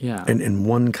 hopefully. Yeah. And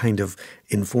one kind of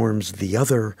informs the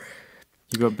other.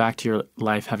 You go back to your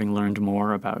life having learned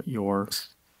more about your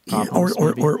problems.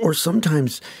 Or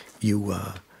sometimes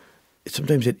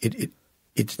sometimes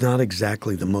it's not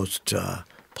exactly the most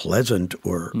pleasant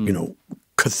or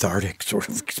cathartic sort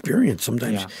of experience.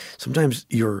 Sometimes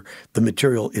the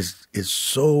material is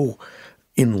so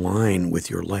in line with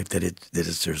your life that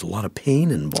there's a lot of pain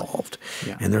involved,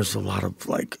 and there's a lot of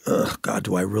like, God,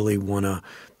 do I really want to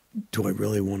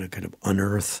kind of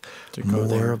unearth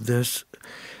more of this?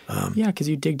 Because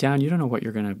you dig down, you don't know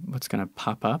what's gonna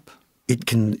pop up. It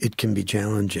can be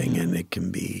challenging, and it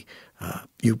can be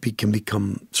you can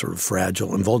become sort of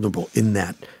fragile and vulnerable in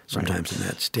that sometimes in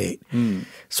that state.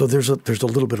 So there's a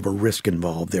little bit of a risk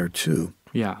involved there too.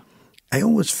 Yeah, I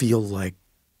always feel like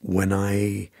when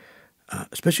I,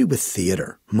 especially with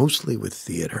theater, mostly with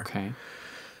theater,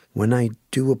 when I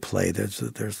do a play,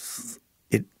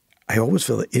 I always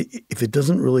feel that if it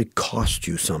doesn't really cost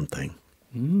you something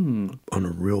on a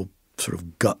real sort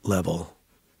of gut level,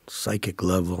 psychic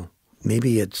level,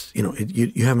 maybe it's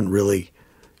you haven't really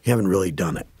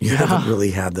done it. You haven't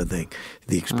really had the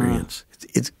experience.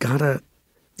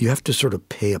 You have to sort of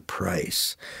pay a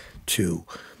price to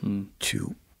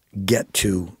get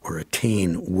to or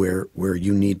attain where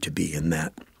you need to be in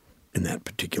that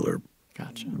particular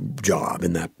job,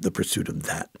 in the pursuit of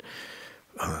that,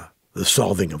 the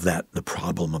solving of that, the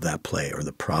problem of that play or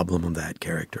the problem of that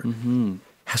character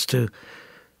has to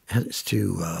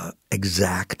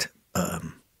exact.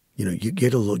 You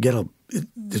get a.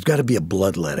 There's got to be a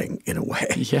bloodletting in a way.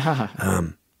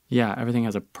 Yeah. Everything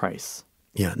has a price.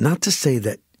 Yeah. Not to say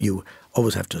that you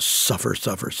always have to suffer,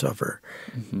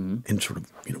 and sort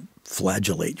of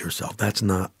flagellate yourself. That's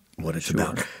not what it's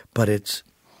about. But it's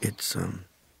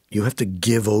you have to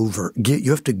give over.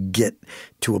 You have to get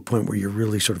to a point where you're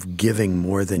really sort of giving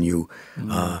more than you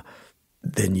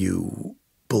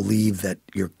believe that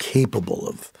you're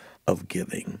capable of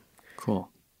giving. Cool.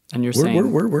 And you're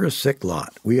saying we're a sick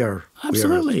lot. We are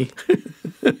absolutely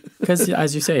because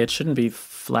as you say, it shouldn't be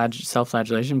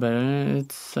self-flagellation, but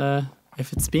it's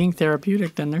if it's being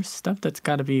therapeutic, then there's stuff that's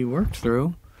got to be worked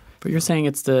through. But you're saying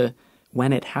it's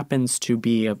when it happens to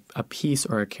be a piece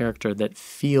or a character that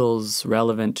feels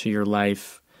relevant to your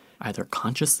life, either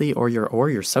consciously or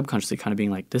you're subconsciously kind of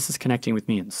being like, this is connecting with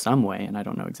me in some way, and I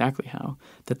don't know exactly how.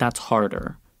 That's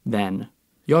harder than.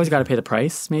 You always got to pay the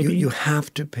price, maybe? You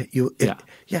have to pay.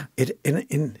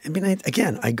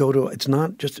 Again, I go to, it's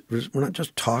not just, we're not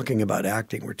just talking about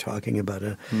acting. We're talking about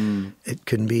it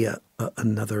can be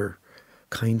another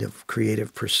kind of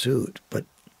creative pursuit. But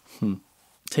it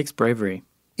takes bravery.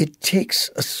 It takes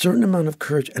a certain amount of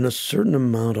courage and a certain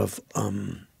amount of,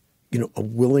 a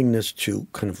willingness to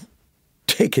kind of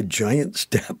take a giant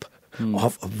step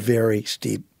off a very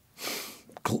steep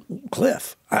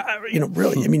cliff.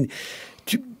 Really, I mean,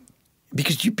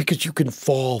 because you can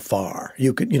fall far.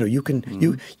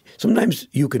 Sometimes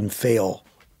you can fail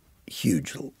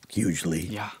hugely.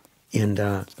 Yeah. And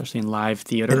especially in live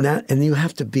theater. And you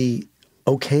have to be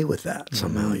okay with that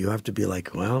somehow. You have to be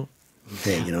like, well,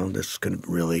 hey, this is going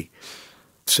to really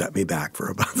set me back for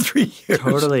about 3 years.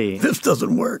 Totally. This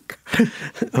doesn't work.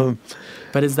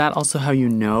 But is that also how you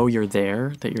know you're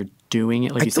there, that you're doing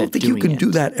it? Like you said, I don't think you can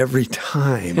do that every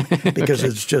time because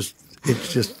it's just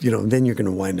then you're going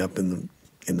to wind up in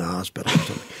the hospital or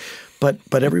something.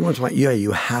 But every once in a while,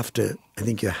 you have to. I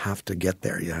think you have to get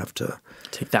there. You have to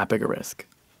take that big a risk.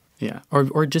 Yeah,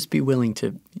 or just be willing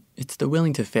to. It's the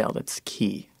willing to fail that's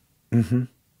key. Mm-hmm.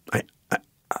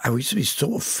 I used to be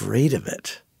so afraid of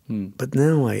it, but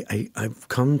now I've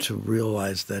come to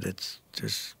realize that it's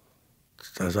just,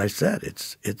 as I said,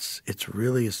 it's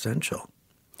really essential.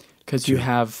 Because you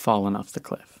have fallen off the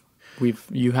cliff.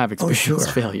 You have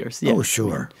experienced failures. Yeah. Oh,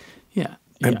 sure. Yeah.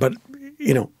 But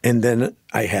and then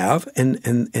I have,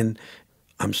 and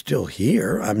I'm still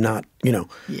here. I'm not,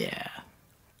 Yeah.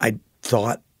 I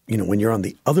thought, when you're on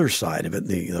the other side of it,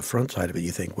 the front side of it,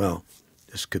 you think, well,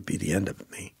 this could be the end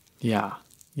of me. Yeah.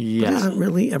 Yeah. But isn't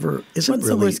really ever. What's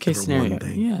the worst case scenario?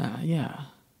 Yeah.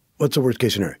 What's the worst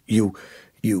case scenario?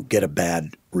 You get a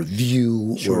bad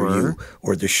review,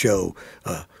 or the show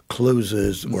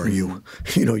closes, or you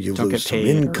lose some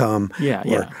income,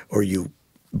 or you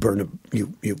burn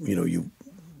you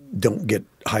don't get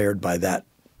hired by that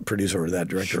producer or that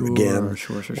director again.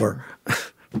 Sure.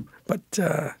 But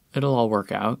it'll all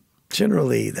work out.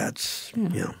 Generally, that's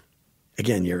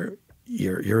again, you're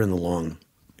in the long.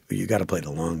 You got to play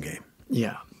the long game.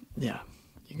 Yeah. You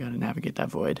got to navigate that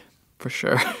void for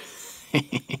sure.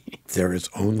 There is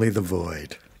only the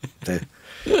void,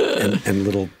 and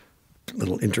little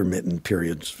intermittent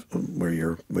periods where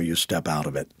you step out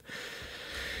of it.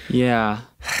 Yeah,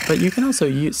 but you can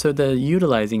also so the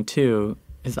utilizing too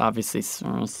is obviously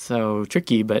so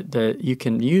tricky, but you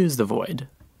can use the void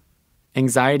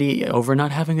anxiety over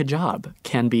not having a job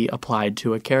can be applied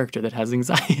to a character that has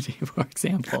anxiety, for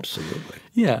example. Absolutely.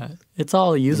 Yeah, it's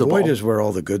all usable. The void is where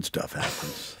all the good stuff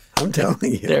happens. I'm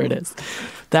telling you. There it is.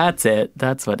 That's it.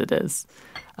 That's what it is.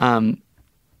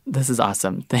 This is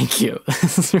awesome. Thank you.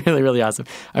 This is really, really awesome.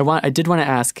 I did want to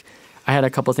ask. I had a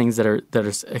couple things that are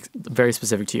very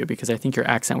specific to you because I think your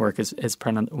accent work is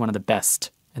one of the best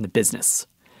in the business.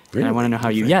 Really? And I want to know how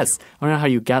I want to know how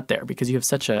you got there because you have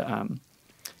such a.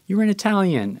 You were an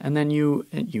Italian, and then you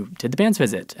did the band's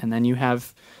visit, and then you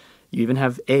even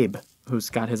have Abe, who's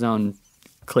got his own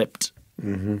clipped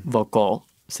vocal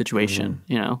situation.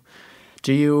 You know,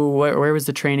 where was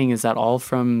the training? Is that all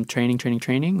from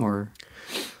training, or?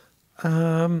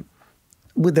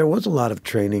 Well, there was a lot of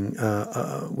training.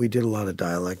 We did a lot of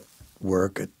dialect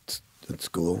work at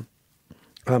school,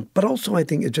 but also I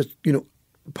think it just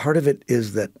part of it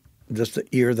is that just the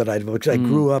ear that I developed. Because I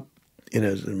grew up in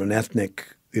an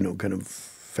ethnic kind of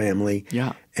family,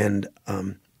 and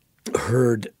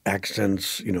heard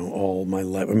accents all my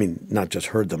life. I mean, not just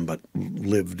heard them, but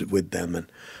lived with them,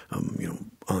 and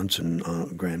aunts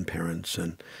and grandparents,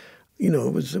 and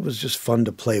it was just fun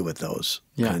to play with those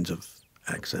kinds of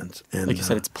accents. And like you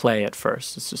said, it's play at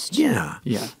first. It's just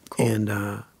cool. And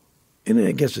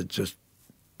I guess it's just,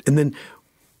 and then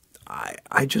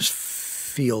I just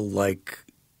feel like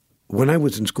when I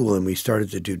was in school and we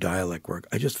started to do dialect work,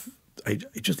 I just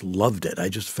loved it. I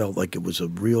just felt like it was a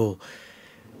real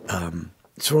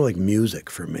sort of like music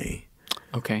for me.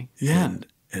 Okay. Yeah.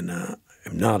 And I'm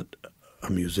not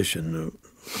a musician,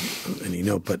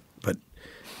 but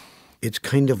it's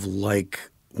kind of like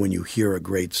when you hear a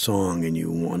great song and you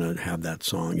want to have that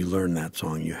song, you learn that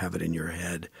song, you have it in your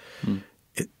head.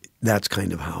 That's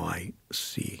kind of how I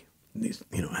see these,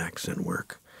 accent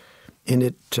work.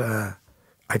 And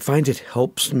I find it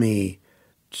helps me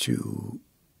to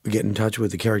get in touch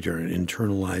with the character and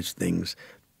internalize things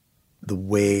the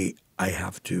way I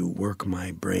have to work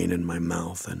my brain and my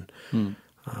mouth. And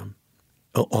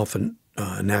often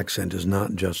an accent is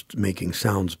not just making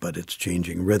sounds, but it's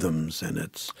changing rhythms, and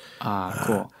it's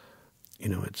cool.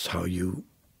 It's how you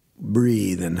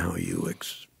breathe and how you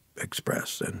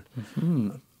express and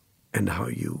how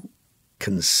you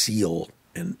conceal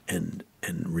and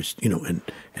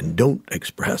don't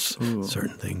express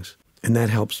certain things, and that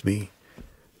helps me.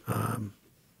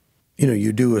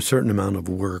 You do a certain amount of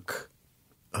work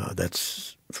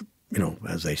that's,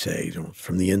 as they say,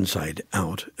 from the inside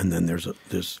out, and then there's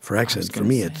for accent for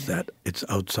me it's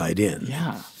outside in.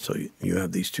 Yeah. So you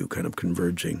have these two kind of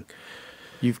converging.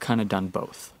 You've kind of done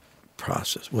both.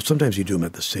 Process. Well, sometimes you do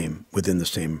them within the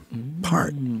same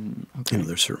part. Okay. There's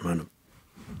a certain amount of.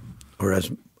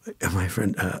 Whereas my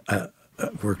friend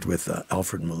worked with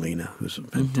Alfred Molina, who's a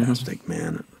fantastic man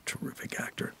and a terrific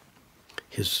actor.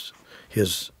 His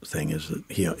thing is that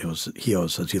he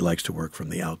always says he likes to work from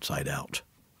the outside out.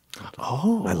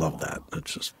 Oh, I love that.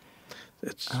 That's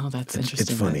interesting.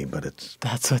 It's funny, but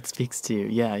that's what speaks to you.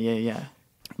 Yeah.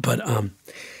 But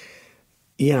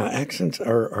accents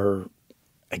are.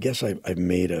 I guess I've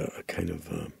made a kind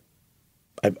of.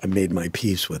 I made my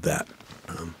peace with that.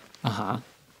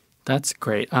 That's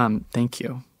great. Thank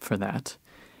you for that.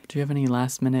 Do you have any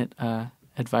last-minute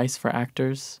advice for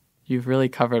actors? You've really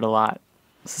covered a lot.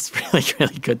 This is really,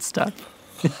 really good stuff.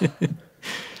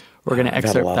 We're going to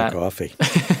excerpt had a lot of coffee.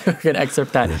 We're going to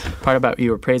excerpt that part about you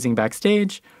were praising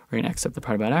Backstage. We're going to excerpt the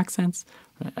part about accents.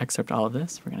 We're going to excerpt all of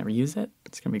this. We're going to reuse it.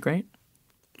 It's going to be great.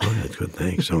 Oh, that's good.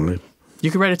 Thanks. You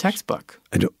could write a textbook.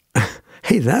 I don't.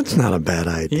 Hey, that's not a bad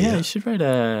idea. Yeah, you should write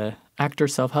a actor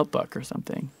self-help book or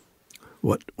something.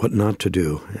 What not to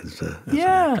do as an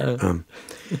actor.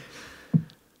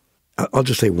 I'll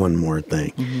just say one more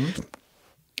thing.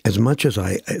 As much as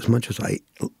I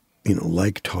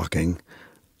like talking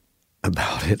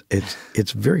about it,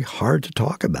 it's very hard to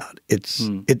talk about. It's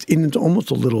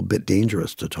almost a little bit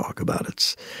dangerous to talk about.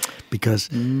 It's because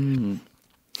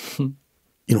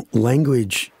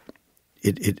language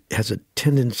it has a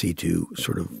tendency to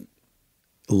sort of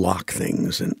lock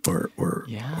things or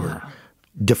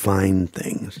define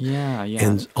things. Yeah.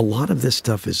 And a lot of this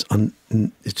stuff is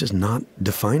it's just not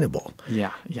definable.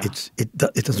 Yeah. It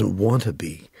doesn't want to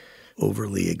be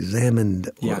overly examined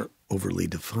or overly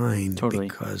defined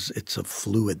because it's a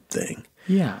fluid thing.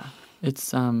 Yeah.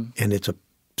 It's and it's a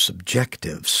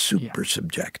subjective, super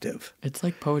subjective. It's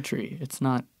like poetry. It's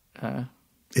not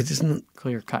it isn't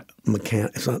clear cut.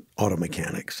 It's not auto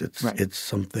mechanics. It's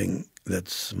something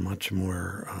that's much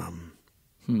more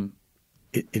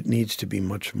It needs to be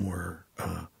much more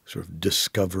sort of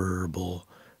discoverable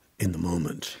in the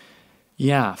moment.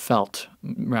 Yeah, felt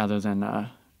rather than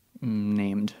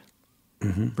named.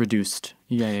 reduced.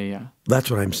 Yeah. That's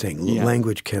what I'm saying. Yeah.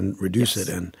 Language can reduce it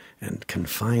and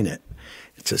confine it.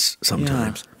 It's just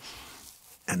sometimes.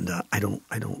 Yeah. And I don't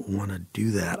want to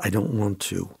do that. I don't want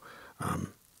to.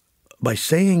 By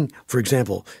saying, for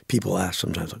example, people ask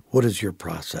sometimes, like, what is your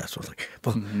process? I was like,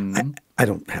 well, I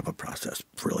don't have a process,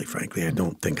 really, frankly. I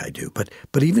don't think I do. But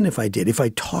even if I did, if I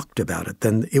talked about it,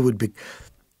 then it would be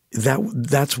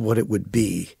that's what it would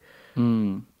be.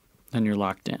 Then you're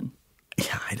locked in.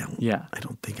 Yeah, I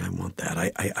don't think I want that.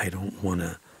 I don't want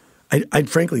to. I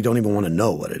frankly don't even want to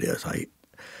know what it is.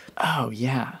 Oh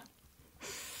yeah.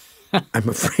 I'm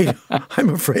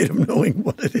afraid of knowing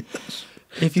what it is.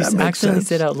 If you accidentally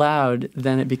say it out loud,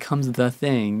 then it becomes the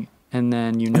thing, and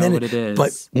then you know what it is.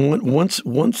 But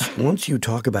once you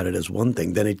talk about it as one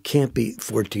thing, then it can't be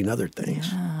 14 other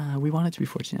things. Yeah, we want it to be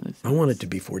 14 other things. I want it to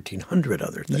be 1,400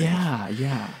 other things.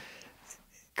 Yeah.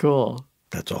 Cool.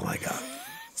 That's all I got.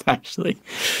 It's actually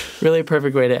really a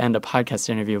perfect way to end a podcast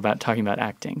interview about talking about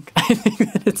acting. I think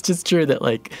that it's just true that,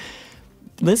 like,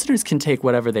 listeners can take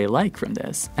whatever they like from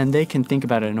this, and they can think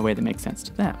about it in a way that makes sense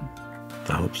to them.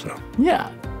 I hope so.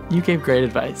 Yeah. You gave great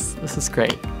advice. This is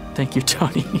great. Thank you,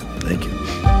 Tony. Thank you.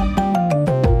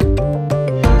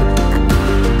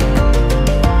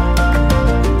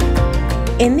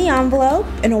 In the Envelope,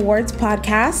 an awards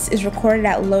podcast, is recorded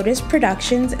at Lotus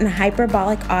Productions and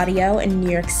Hyperbolic Audio in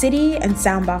New York City and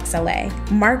Soundbox LA,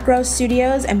 Mark Gross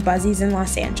Studios, and Buzzies in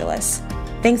Los Angeles.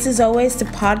 Thanks as always to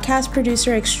podcast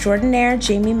producer extraordinaire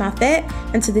Jamie Muffett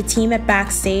and to the team at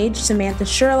Backstage, Samantha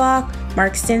Sherlock,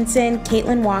 Mark Stinson,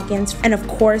 Caitlin Watkins, and of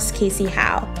course, Kasey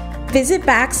Howe. Visit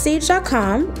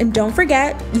Backstage.com, and don't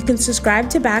forget, you can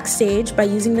subscribe to Backstage by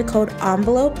using the code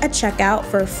ENVELOPE at checkout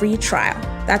for a free trial.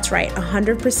 That's right,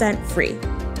 100% free.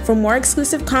 For more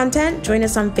exclusive content, join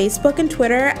us on Facebook and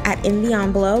Twitter at In the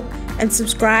Envelope, and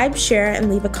subscribe, share,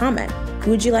 and leave a comment. Who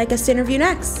would you like us to interview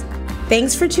next?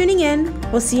 Thanks for tuning in.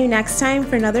 We'll see you next time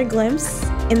for another glimpse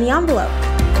in the envelope.